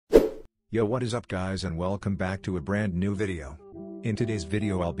Yo, what is up guys, and welcome back to a brand new video. In today's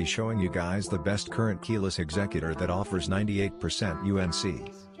video I'll be showing you guys the best current keyless executor that offers 98% UNC.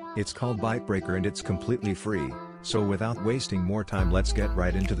 It's called Bytebreaker and it's completely free, so without wasting more time let's get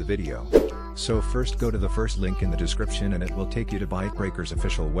right into the video. So first go to the first link in the description and it will take you to Bytebreaker's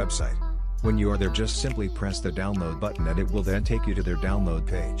official website. When you are there just simply press the download button and it will then take you to their download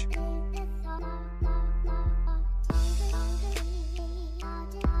page.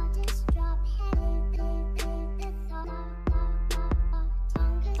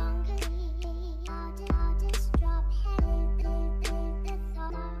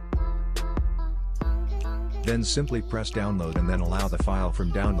 Then simply press download and then allow the file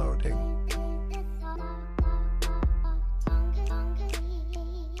from downloading.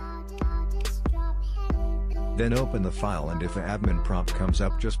 Then open the file and if an admin prompt comes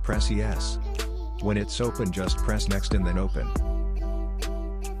up just press yes. When it's open just press next and then open.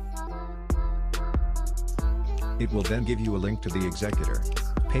 It will then give you a link to the executor.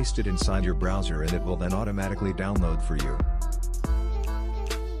 Paste it inside your browser and it will then automatically download for you.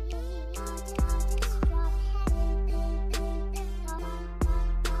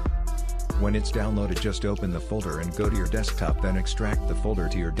 When it's downloaded just open the folder and go to your desktop, then extract the folder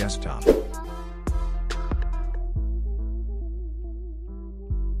to your desktop.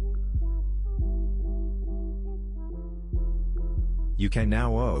 You can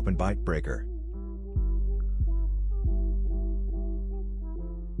now open Bytebreaker.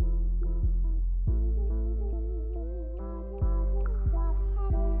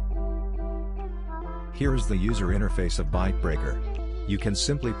 Here is the user interface of Bytebreaker. You can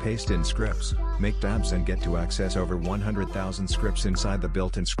simply paste in scripts, make tabs and get to access over 100,000 scripts inside the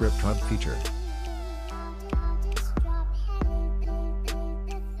built-in Script Hub feature.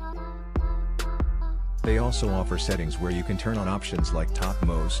 They also offer settings where you can turn on options like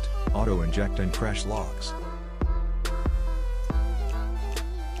topmost, auto-inject and crash logs.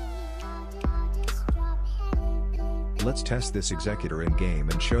 Let's test this executor in-game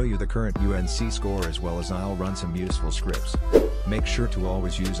and show you the current UNC score as well as I'll run some useful scripts. Make sure to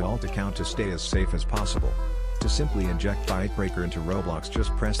always use alt account to stay as safe as possible. To simply inject Bytebreaker into Roblox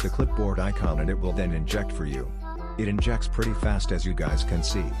just press the clipboard icon and it will then inject for you. It injects pretty fast as you guys can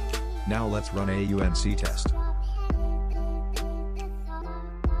see. Now let's run a UNC test.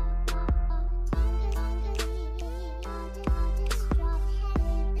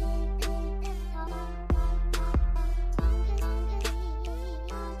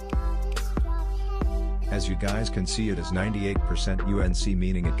 As you guys can see, it is 98% UNC,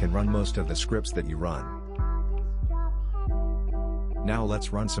 meaning it can run most of the scripts that you run. Now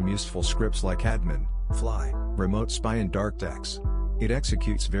let's run some useful scripts like admin, fly, remote spy and darktext. It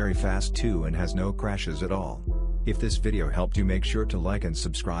executes very fast too and has no crashes at all. If this video helped you, make sure to like and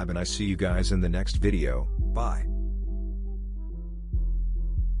subscribe and I see you guys in the next video. Bye.